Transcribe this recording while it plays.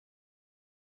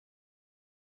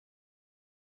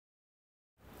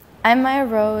I'm Mya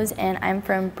Rose and I'm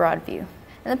from Broadview.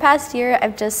 In the past year,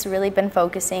 I've just really been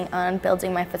focusing on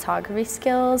building my photography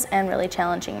skills and really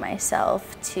challenging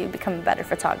myself to become a better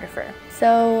photographer.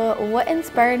 So what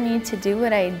inspired me to do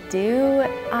what I do?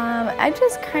 I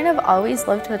just kind of always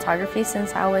loved photography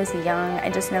since I was young. I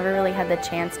just never really had the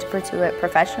chance to pursue it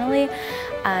professionally.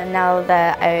 Now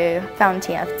that I found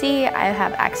TFD, I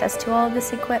have access to all of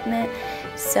this equipment.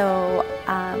 So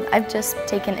I've just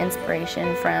taken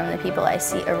inspiration from the people I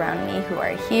see around me who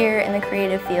are here in the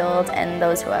creative field and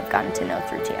those who I've gotten to know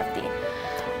through TFD.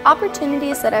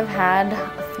 Opportunities that I've had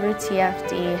through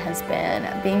TFD has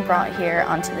been being brought here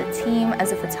onto the team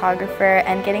as a photographer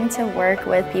and getting to work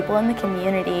with people in the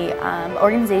community,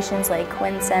 organizations like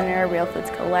Quinn Center, Real Foods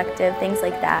Collective, things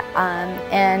like that.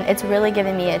 And it's really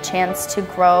given me a chance to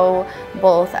grow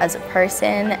both as a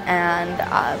person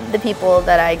and the people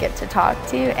that I get to talk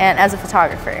to and as a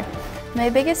photographer. My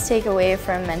biggest takeaway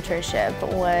from mentorship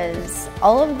was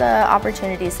all of the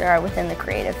opportunities there are within the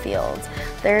creative field.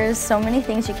 There's so many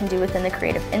things you can do within the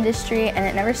creative industry and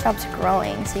it never stops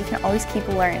growing, so you can always keep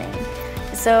learning.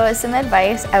 So some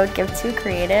advice I would give to a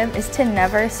creative is to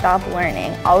never stop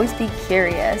learning. Always be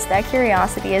curious. That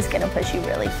curiosity is going to push you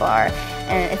really far.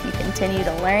 And if you continue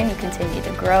to learn, you continue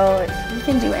to grow, you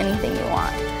can do anything you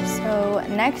want. So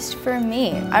next for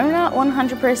me, I'm not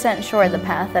 100% sure the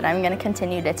path that I'm going to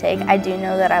continue to take. I do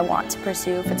know that I want to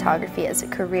pursue photography as a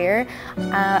career.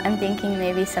 I'm thinking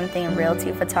maybe something in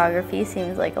realty photography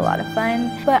seems like a lot of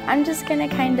fun, but I'm just going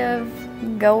to kind of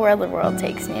go where the world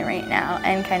takes me right now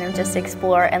and kind of just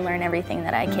explore and learn everything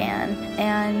that I can.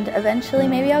 And eventually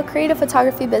maybe I'll create a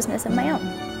photography business of my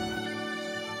own.